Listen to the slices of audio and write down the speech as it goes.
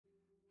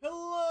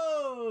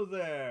Hello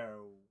there!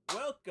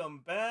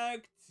 Welcome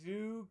back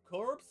to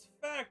Corpse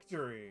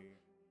Factory,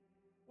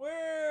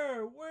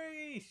 where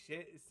we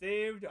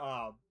saved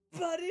our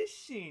buddy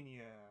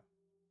Shinya.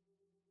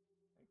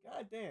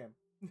 God damn.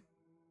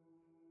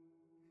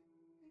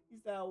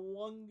 He's that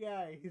one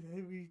guy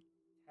that we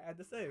had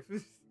to save.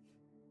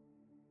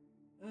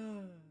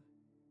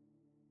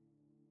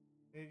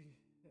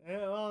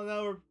 Well,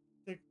 now we're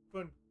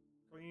putting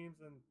creams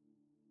and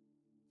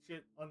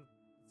shit on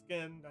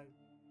skin. I'm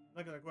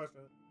not gonna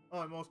question it. Oh,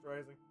 I'm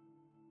moisturizing.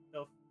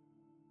 Self.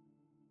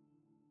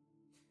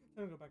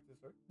 Time to go back to the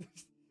story.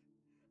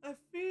 I'm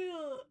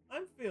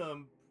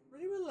feeling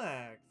pretty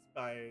relaxed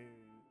by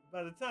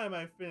the time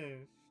I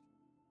finish.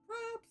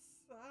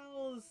 Perhaps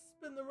I'll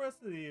spend the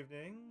rest of the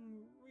evening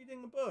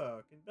reading a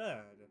book in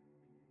bed.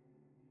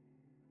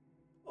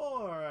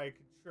 Or I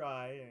could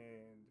try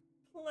and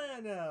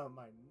plan out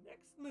my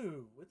next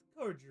move with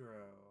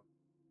Kojiro.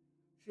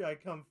 Should I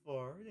come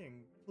forward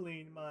and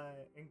claim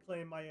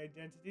my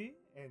identity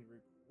and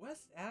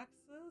request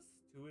access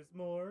to his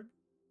morgue?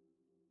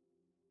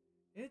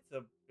 It's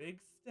a big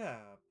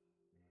step.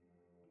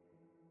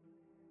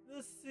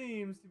 This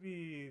seems to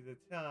be the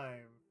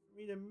time for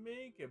me to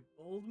make a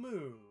bold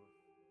move.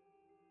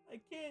 I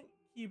can't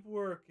keep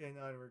working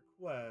on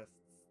requests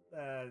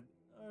that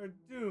are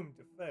doomed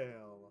to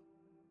fail.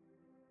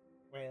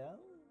 Well,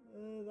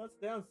 that's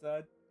the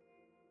downside.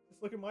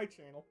 Just look at my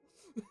channel.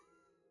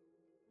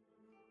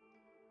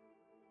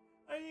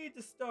 I need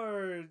to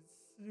start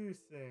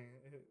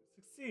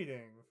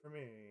succeeding for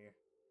me.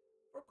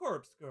 For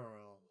Corpse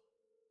Girl.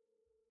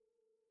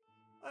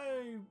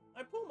 I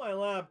pull my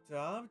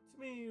laptop to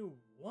me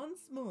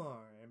once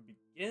more and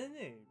begin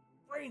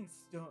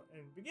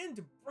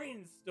to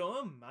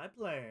brainstorm my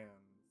plans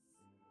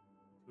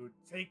to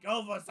take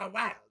over the world.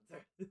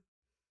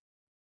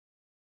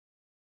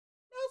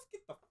 Mouse,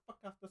 get the fuck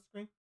off the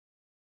screen.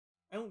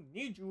 I don't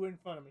need you in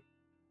front of me.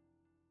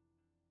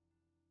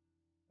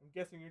 I'm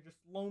guessing you're just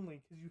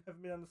lonely because you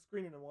haven't been on the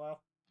screen in a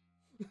while.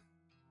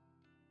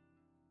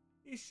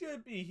 He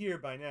should be here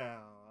by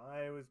now.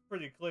 I was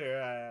pretty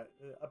clear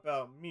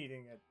about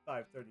meeting at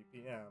 5:30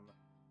 p.m.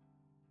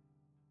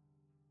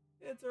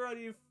 It's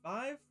already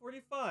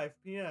 5:45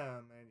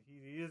 p.m. and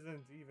he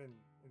isn't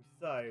even in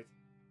sight.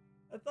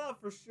 I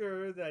thought for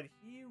sure that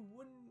he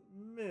wouldn't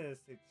miss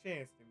a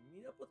chance to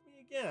meet up with me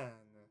again.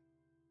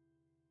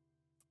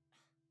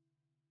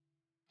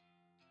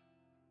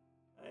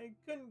 I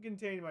couldn't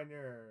contain my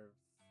nerves.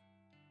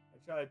 I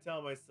try to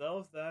tell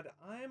myself that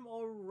I'm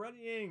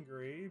already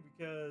angry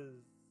because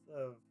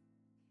of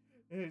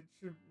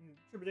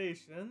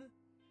trepidation,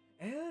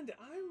 and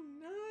I'm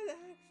not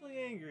actually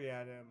angry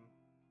at him.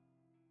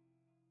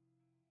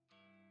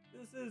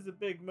 This is a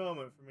big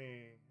moment for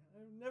me.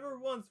 I've never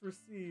once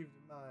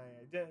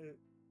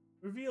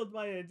revealed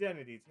my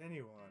identity to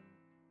anyone.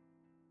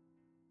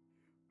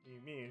 What do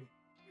you mean?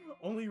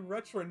 Only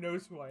Retro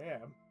knows who I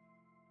am.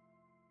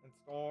 And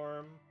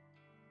Storm.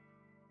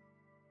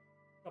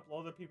 A couple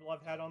other people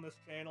I've had on this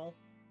channel.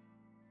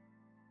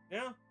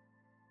 Yeah.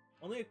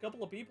 Only a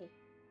couple of people.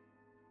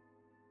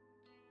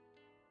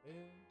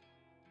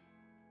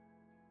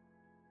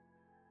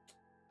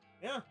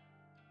 Yeah.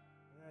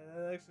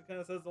 That actually kind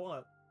of says a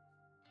lot.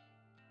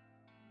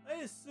 I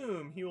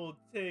assume he will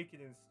take it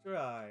in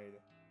stride.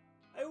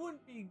 I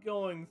wouldn't be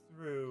going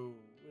through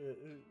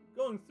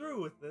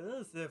with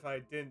this if I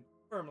didn't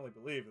firmly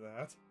believe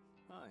that.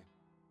 Hi.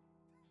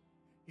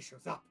 He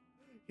shows up.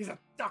 He's a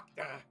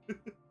doctor.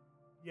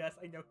 Yes,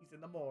 I know he's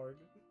in the morgue.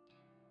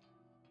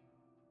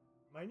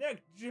 My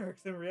neck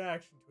jerks in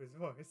reaction to his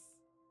voice.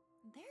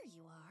 There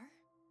you are.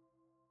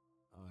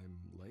 I'm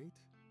late?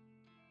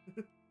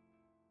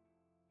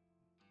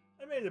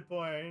 I made a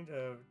point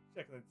of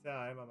checking the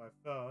time on my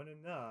phone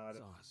and nod.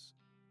 Sauce.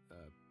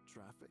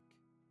 Traffic?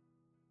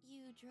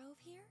 You drove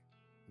here?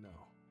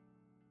 No.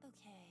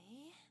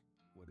 Okay.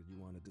 What did you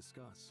want to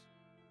discuss?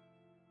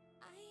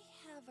 I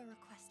have a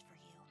request for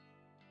you.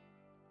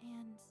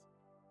 And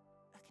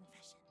a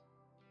confession.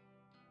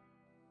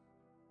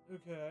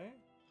 Okay.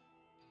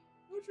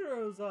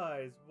 Uchiro's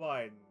eyes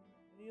widen,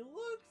 and he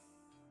looks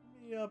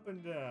me up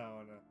and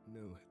down.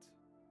 Knew it.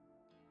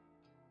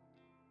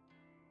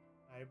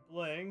 I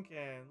blink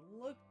and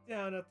look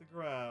down at the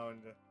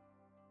ground.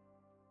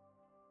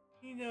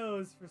 He's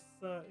known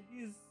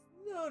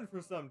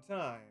for some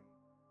time.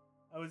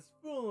 I was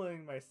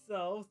fooling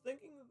myself,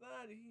 thinking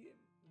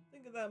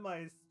that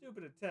my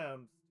stupid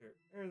attempts to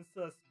earn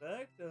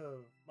suspect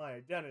of my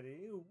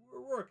identity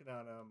were working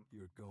on him.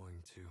 You're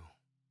going to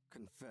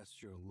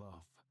confess your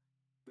love.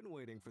 Been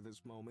waiting for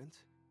this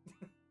moment.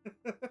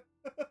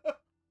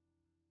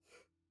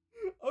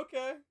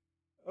 Okay.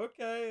 Let's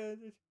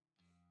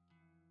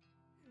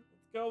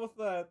go with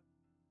that.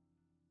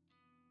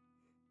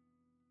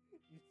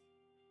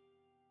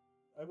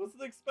 I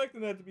wasn't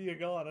expecting that to be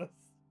honest.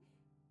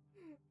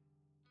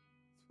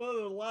 It's one of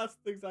the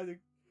last things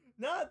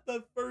not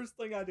the first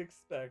thing I'd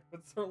expect,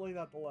 but certainly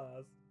not the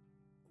last.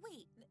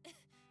 Wait.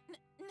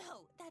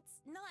 No,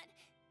 that's not...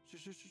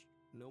 Shh.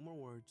 No more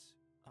words.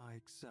 I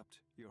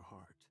accept your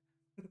heart.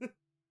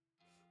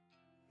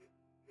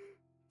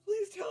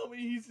 tell me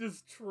he's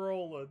just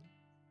trolling.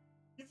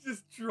 He's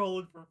just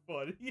trolling for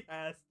fun. He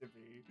has to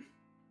be.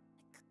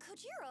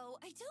 Kojiro,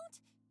 I don't...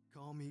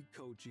 Call me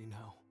Koji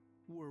now.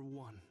 We're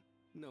one.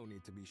 No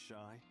need to be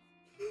shy.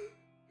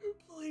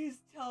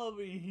 Please tell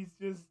me he's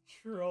just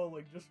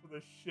trolling just for the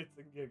shits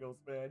and giggles,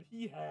 man.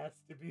 He has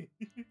to be.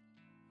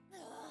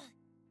 Ugh.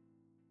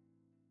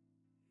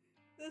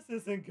 This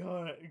isn't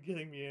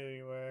getting me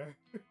anywhere.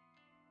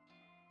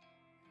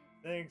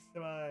 Thanks to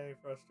my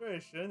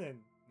frustration and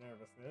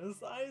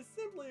nervousness, I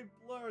simply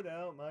blurt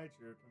out my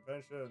true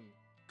confession.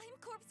 I'm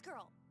Corpse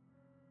Girl.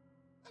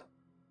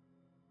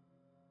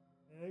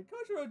 And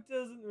Kojiro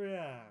doesn't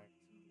react.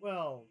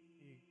 Well,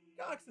 he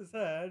cocks his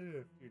head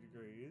a few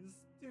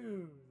degrees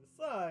to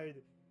the side,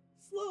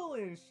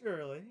 slowly and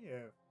surely,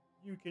 if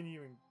you can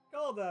even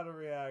call that a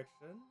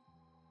reaction,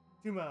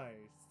 to my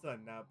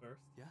sudden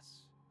outburst.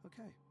 Yes?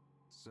 Okay.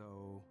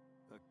 So,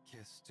 a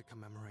kiss to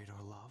commemorate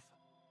our love?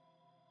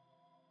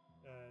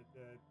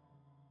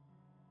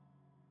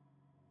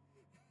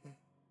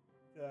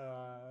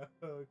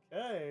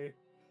 Okay.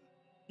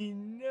 He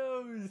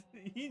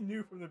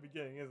knew from the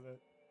beginning, isn't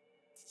it?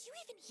 Did you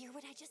even hear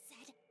what I just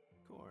said?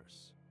 Of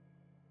course.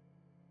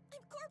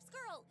 I'm Corpse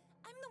Girl.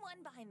 I'm the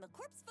one behind the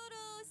corpse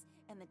photos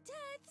and the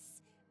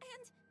deaths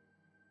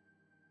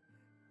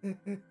and...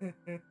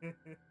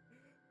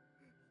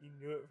 He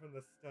knew it from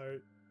the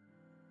start.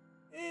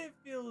 It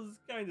feels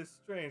kind of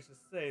strange to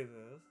say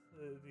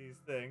these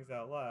things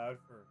out loud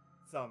for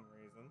some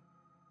reason.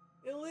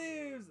 It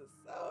leaves a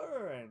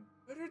sour and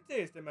bitter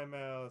taste in my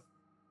mouth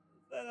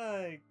that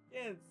I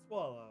can't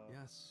swallow.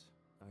 Yes,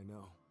 I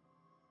know.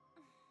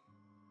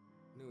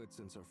 Knew it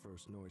since our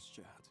first noise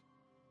chat.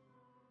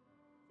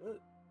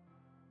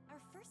 Our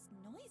first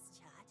noise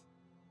chat?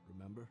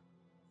 Remember?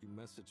 You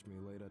messaged me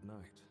late at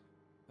night.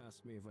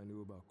 Asked me if I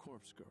knew about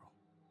Corpse Girl.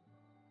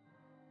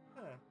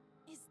 Huh.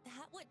 Is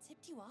that what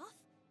tipped you off?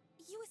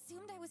 You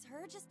assumed I was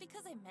her just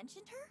because I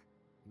mentioned her?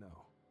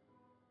 No.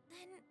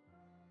 Then...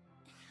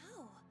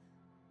 how?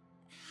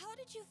 How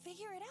did you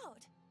figure it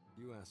out?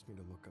 You asked me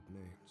to look up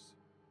names.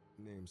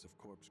 Names of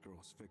Corpse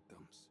Girl's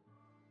victims.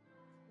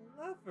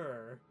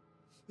 Clever.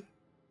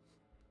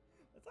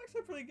 That's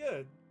actually pretty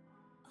good.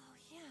 Oh,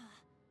 yeah.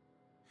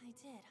 I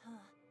did,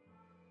 huh?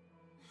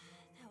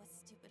 That was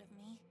stupid of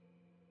me.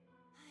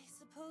 I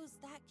suppose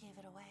that gave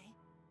it away.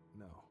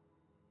 No.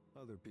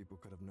 Other people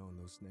could have known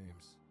those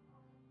names.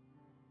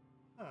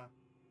 Huh.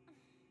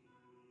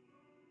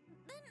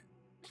 Then...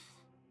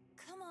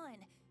 come on.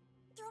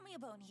 Throw me a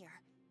bone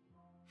here.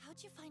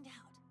 How'd you find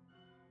out?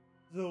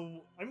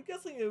 So, I'm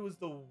guessing it was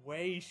the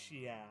way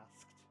she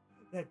asked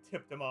that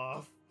tipped him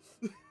off.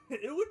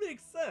 It would make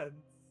sense.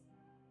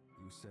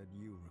 You said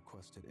you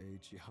requested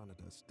Eiji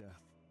Hanada's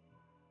death.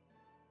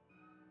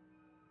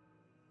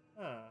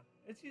 Huh.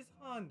 Ichi's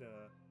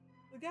Honda.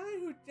 The guy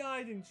who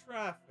died in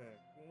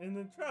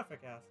the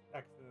traffic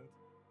accident.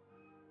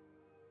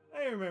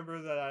 I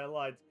remember that I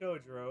lied to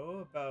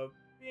Kojiro about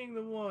being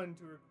the one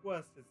to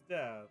request his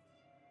death.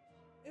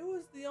 It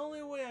was the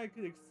only way I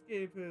could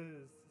escape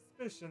his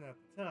suspicion at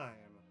the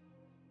time.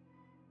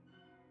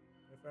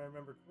 If I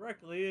remember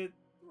correctly, it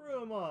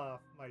threw him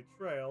off my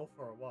trail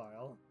for a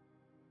while.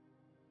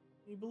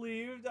 He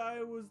believed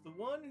I was the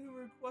one who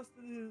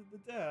requested the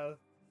death,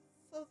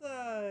 so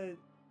that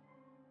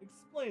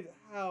explained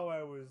how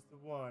I was the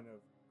one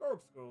of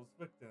Corpse Girl's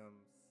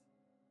victims.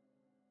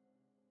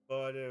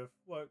 But if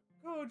what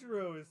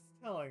Kojiro is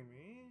telling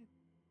me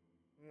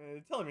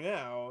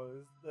now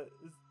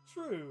is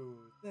true,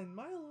 then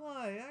my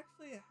lie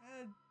actually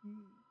had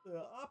the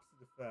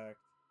opposite effect.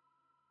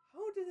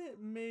 How did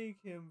it make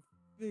him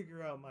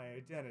figure out my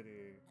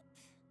identity?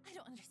 I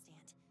don't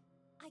understand.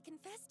 I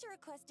confessed to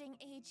requesting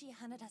Eiji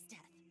Hanada's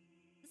death.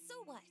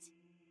 So what?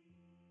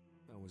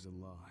 That was a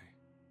lie.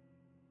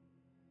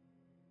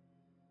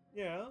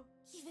 Yeah?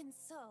 Even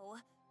so,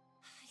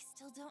 I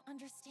still don't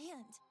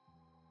understand.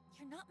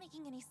 You're not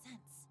making any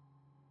sense.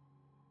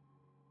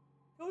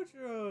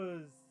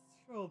 Kojiro's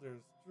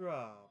shoulders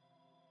drop.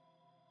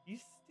 He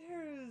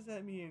stares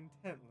at me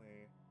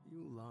intently.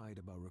 You lied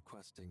about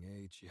requesting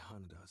Eiji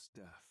Hanada's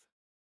death.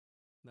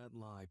 That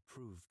lie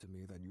proved to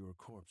me that you were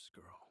Corpse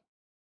Girl.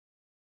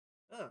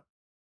 Huh.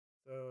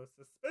 So,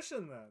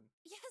 suspicion then.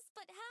 Yes,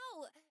 but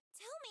how?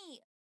 Tell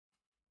me!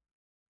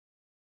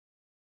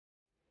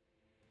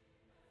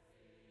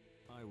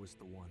 I was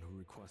the one who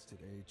requested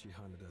Eiji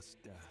Hanada's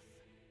death.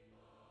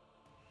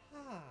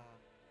 Ah.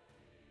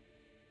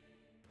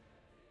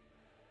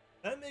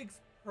 That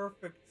makes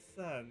perfect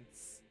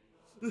sense.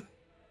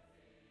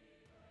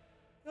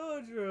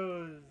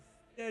 Kojiro's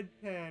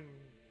deadpan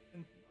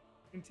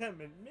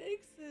contentment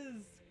makes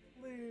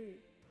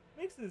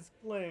his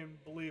claim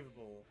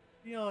believable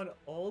beyond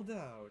all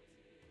doubt.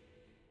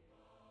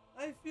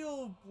 I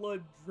feel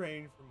blood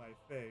drain from my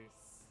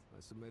face. I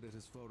submitted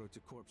his photo to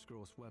Corpse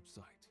Girl's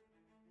website.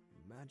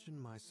 Imagine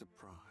my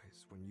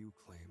surprise when you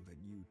claimed that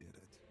you did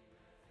it.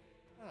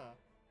 Huh.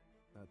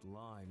 That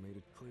lie made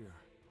it clear.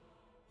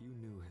 You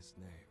knew his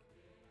name.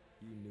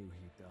 You knew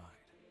he died.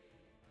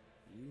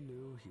 You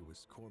knew he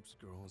was Corpse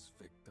Girl's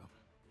victim.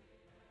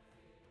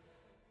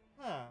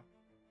 Huh.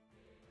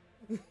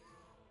 This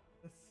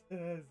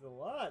says a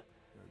lot.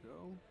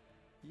 Ergo,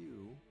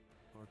 you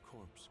are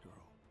Corpse Girl.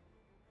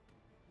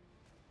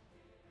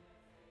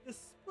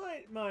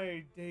 Despite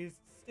my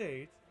dazed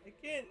state, I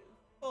can't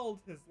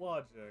fault his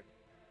logic.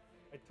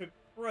 I took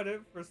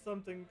credit for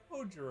something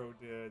Kojiro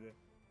did.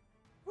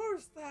 Of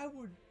course, that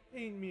would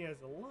paint me as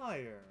a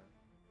liar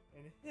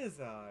in his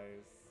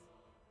eyes.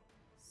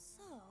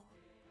 So,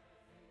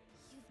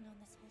 you've known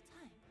this whole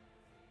time,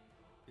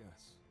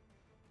 Yes.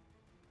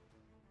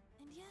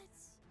 and yet,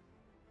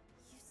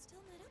 you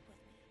still met up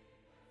with me.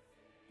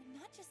 And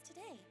not just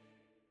today,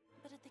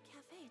 but at the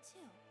cafe,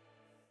 too.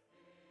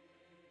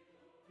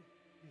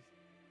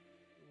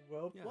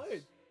 Well Yes.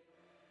 played.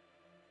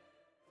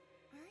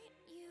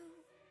 Aren't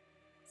you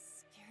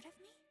scared of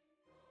me?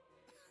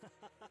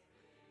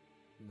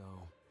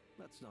 No,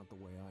 that's not the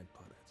way I'd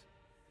put it.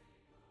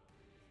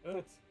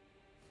 That's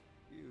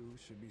You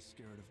should be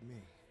scared of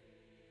me.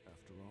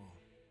 After all,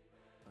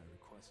 I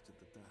requested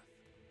the death.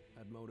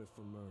 Had motive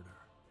for murder,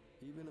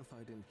 even if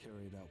I didn't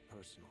carry it out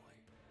personally.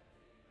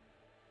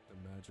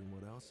 Imagine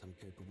what else I'm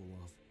capable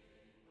of.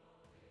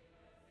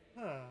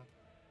 Huh.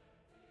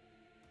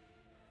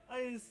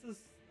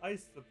 I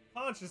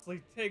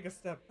subconsciously take a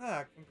step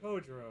back from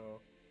Kojiro,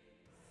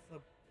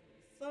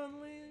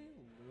 suddenly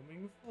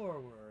looming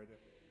forward.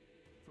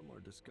 From our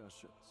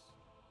discussions,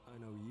 I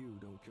know you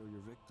don't kill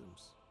your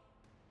victims.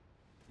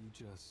 You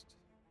just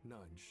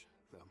nudge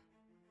them,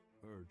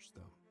 urge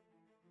them,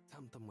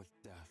 tempt them with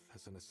death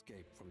as an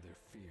escape from their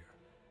fear.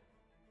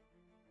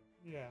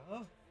 Yeah.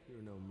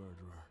 You're no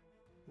murderer.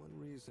 What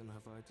reason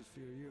have I to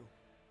fear you?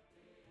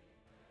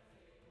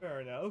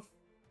 Fair enough.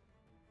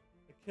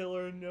 A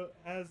killer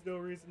has no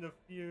reason to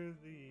fear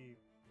the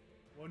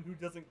one who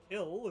doesn't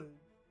kill.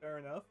 Fair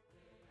enough.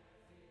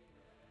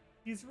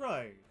 He's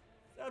right.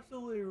 He's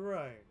absolutely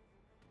right.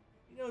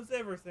 He knows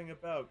everything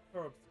about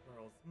Corpse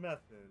Girl's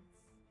methods.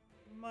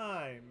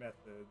 My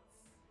methods.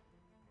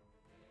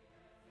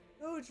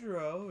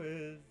 Kojiro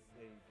is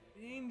a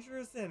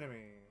dangerous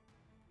enemy.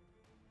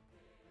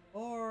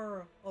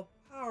 Or a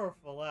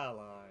powerful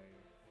ally.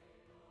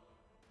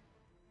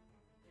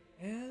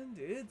 And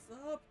it's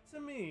up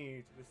to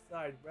me to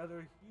decide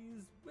whether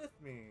he's with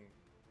me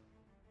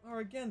or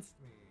against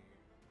me.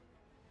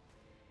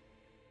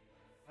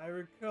 I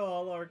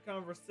recall our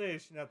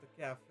conversation at the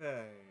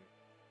cafe.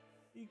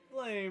 He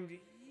claimed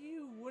he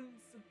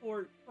wouldn't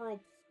support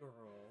Corpse Girl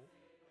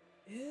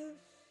if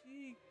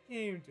she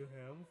came to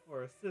him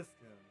for assistance.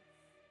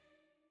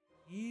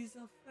 He's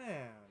a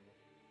fan.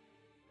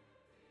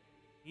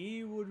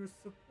 He would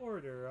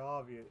support her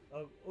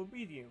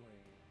obediently.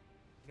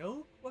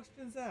 No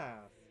questions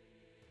asked,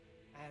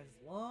 as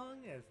long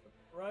as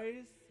the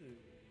price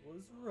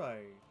was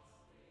right.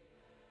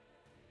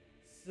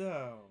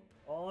 So,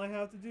 all I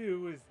have to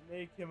do is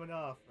make him an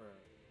offer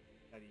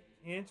that he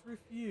can't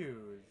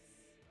refuse.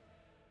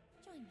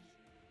 Join me.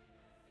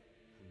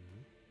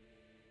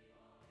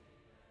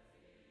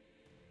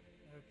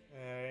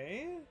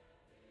 Okay.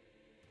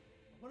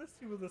 I want to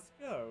see where this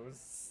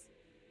goes.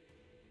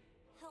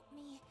 Help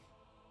me.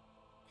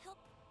 Help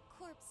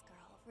Corpse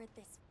Girl rid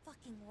this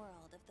fucking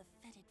world of the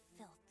fetid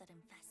filth that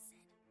infests it.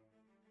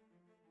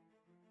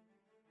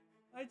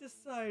 I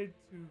decide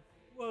to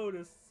quote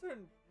a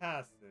certain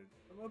passage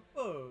from a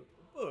book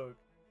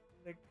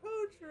that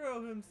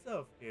Kojiro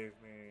himself gave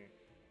me.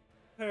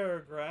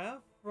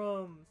 Paragraph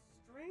from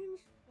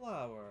Strange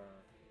Flower.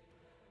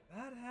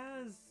 That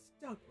has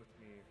stuck with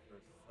me for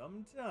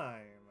some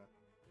time.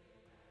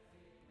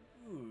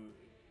 Good.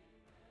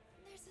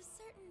 There's a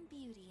certain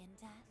beauty in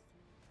death,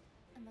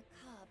 a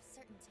macabre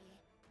certainty,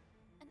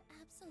 an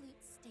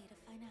absolute state of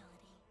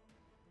finality.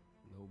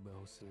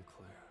 Nobel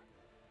Sinclair.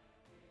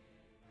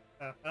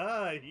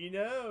 Haha, he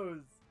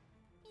knows.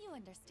 You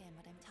understand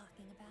what I'm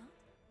talking about.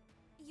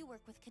 You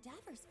work with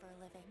cadavers for a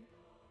living.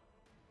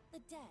 The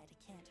dead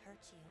can't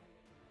hurt you.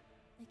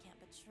 They can't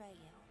betray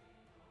you.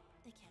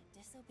 They can't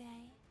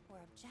disobey, or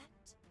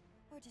object,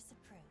 or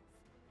disapprove.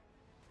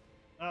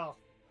 Oh,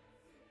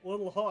 a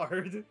little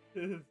hard, isn't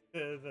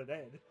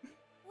it?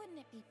 Wouldn't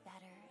it be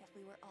better if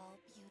we were all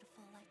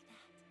beautiful like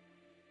that?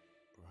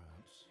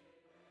 Perhaps.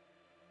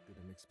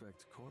 Didn't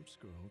expect Corpse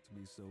Girl to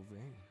be so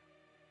vain.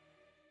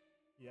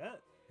 Yes.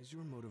 Is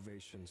your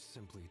motivation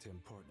simply to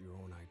impart your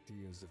own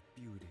ideas of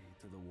beauty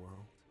to the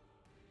world?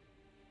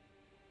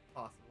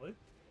 Possibly.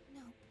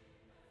 No,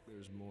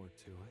 There's more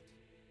to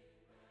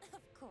it.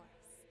 of course.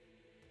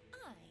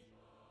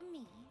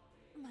 Me,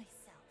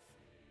 myself,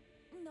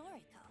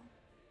 Noriko,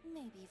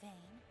 may be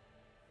vain.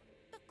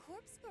 But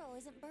Corpse Girl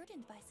isn't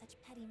burdened by such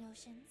petty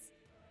notions.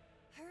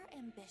 Her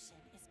ambition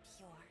is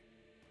pure.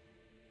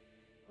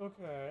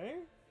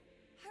 Okay.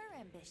 Her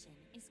ambition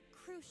is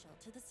crucial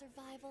to the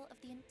survival of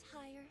the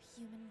entire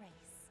human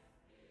race.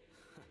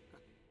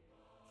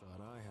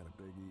 Thought I had a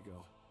big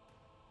ego.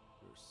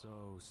 You're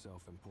so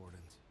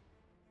self-important.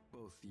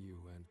 Both you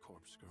and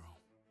Corpse Girl.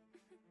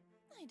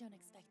 I don't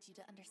expect you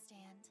to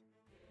understand.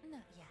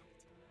 Not yet.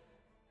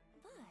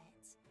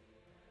 But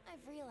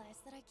I've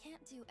realized that I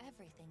can't do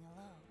everything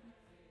alone.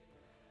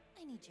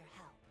 I need your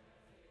help.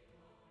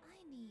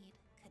 need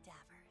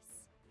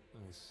cadavers.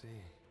 I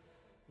see.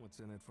 What's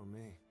in it for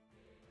me?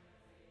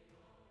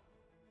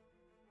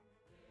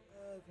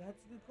 That's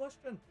a good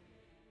question.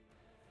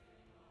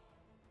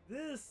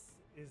 This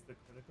is the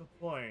critical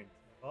point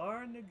of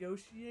our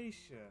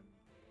negotiation.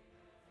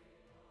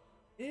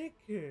 It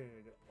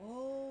could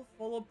all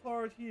fall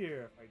apart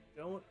here if I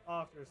don't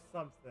offer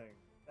something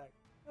that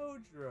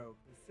Kojiro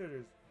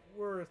considers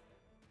worth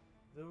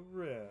the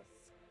risk.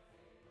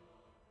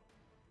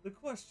 The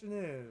question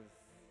is,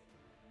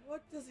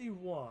 what does he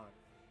want?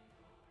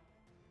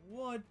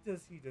 What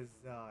does he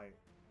desire?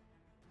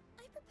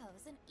 I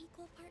propose an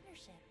equal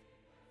partnership.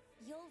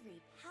 You'll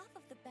reap half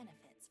of the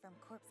benefits from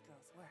Corpse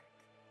Girl's work.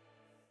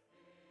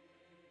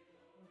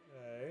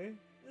 Okay,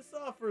 this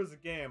offer is a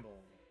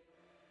gamble.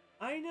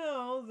 I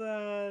know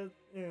that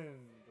in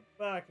the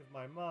back of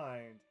my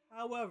mind,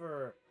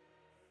 however,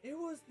 it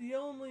was the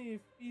only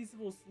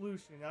feasible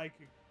solution I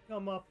could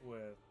come up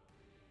with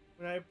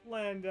when I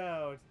planned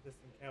out this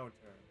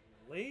encounter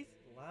late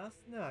last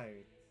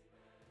night.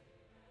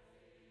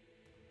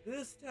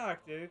 This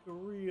tactic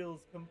relies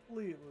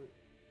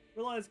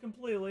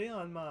completely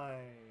on my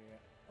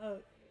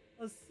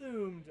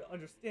assumed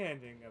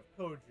understanding of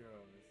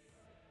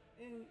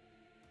Kojiro's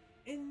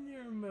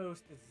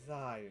innermost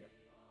desire.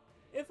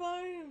 If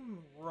I'm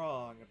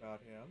wrong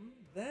about him,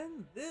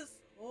 then this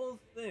whole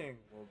thing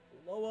will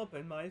blow up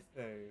in my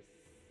face.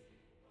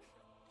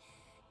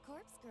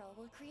 Corpse Girl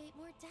will create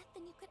more death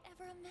than you could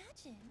ever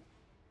imagine.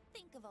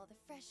 Think of all the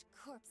fresh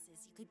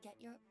corpses you could get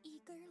your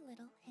eager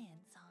little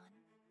hands on.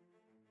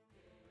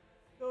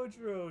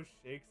 Kojiro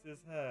shakes his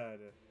head.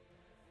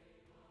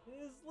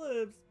 His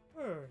lips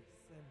purse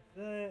and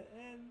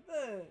then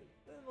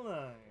the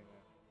line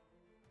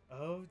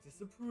of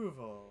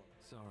disapproval.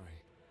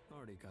 Sorry.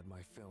 Already got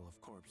my fill of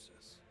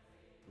corpses.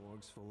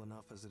 Morgue's full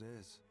enough as it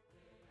is.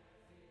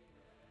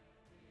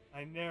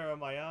 I narrow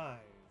my eyes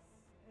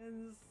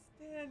and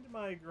stand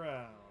my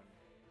ground.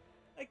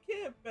 I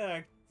can't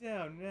back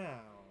down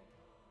now.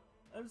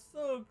 I'm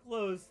so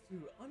close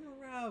to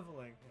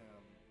unraveling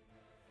him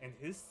and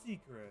his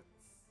secrets.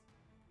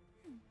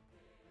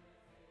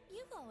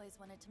 You've always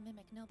wanted to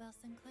mimic Nobel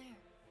Sinclair.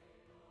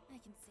 I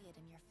can see it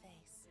in your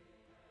face,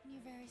 in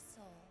your very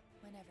soul,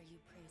 whenever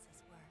you praise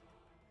his work.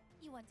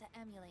 You want to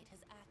emulate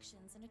his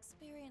actions and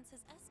experience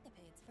his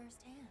escapades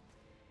firsthand.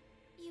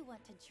 You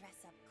want to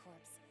dress up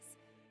corpses,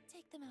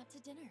 take them out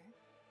to dinner,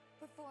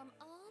 perform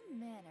all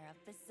manner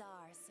of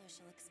bizarre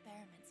social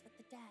experiments with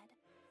the dead.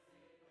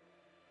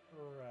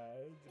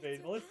 Right, It's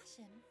debatable. your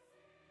passion.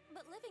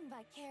 But living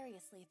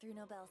vicariously through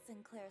Nobel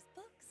Sinclair's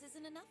books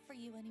isn't enough for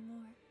you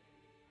anymore.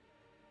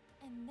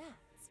 And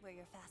that's where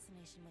your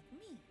fascination with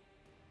me,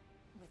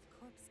 with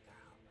Corpse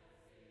Girl,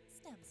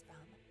 stems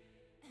from.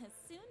 As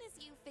soon as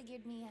you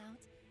figured me out,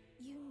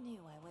 you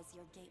knew I was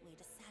your gateway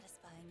to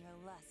satisfying your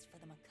lust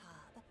for the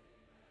macabre.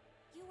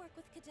 You work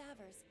with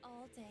cadavers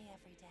all day,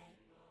 every day,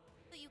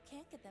 but you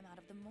can't get them out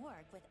of the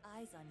morgue with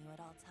eyes on you at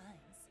all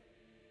times.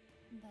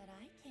 But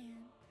I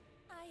can.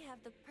 I have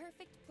the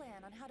perfect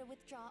plan on how to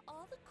withdraw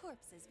all the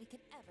corpses we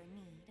could ever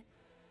need.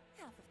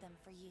 Half of them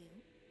for you,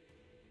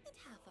 and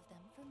half of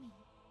them for me.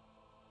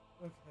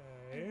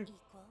 Okay. An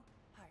equal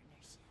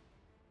partnership.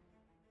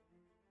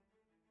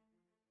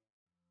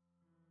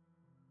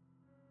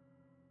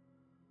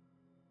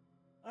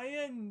 I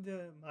end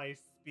my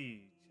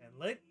speech and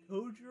let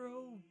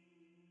Kojiro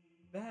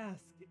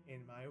bask in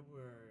my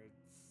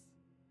words.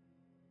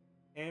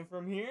 And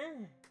from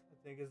here,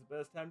 I think it's the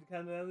best time to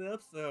kind of end the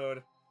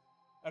episode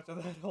after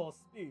that whole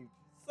speech.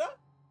 So,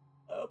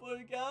 I hope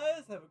you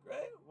guys have a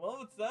great,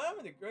 wonderful time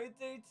and a great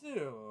day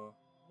too,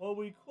 while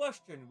we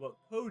question what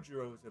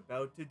Kojiro is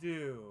about to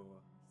do.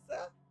 So,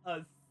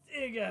 I'll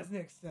see you guys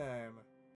next time.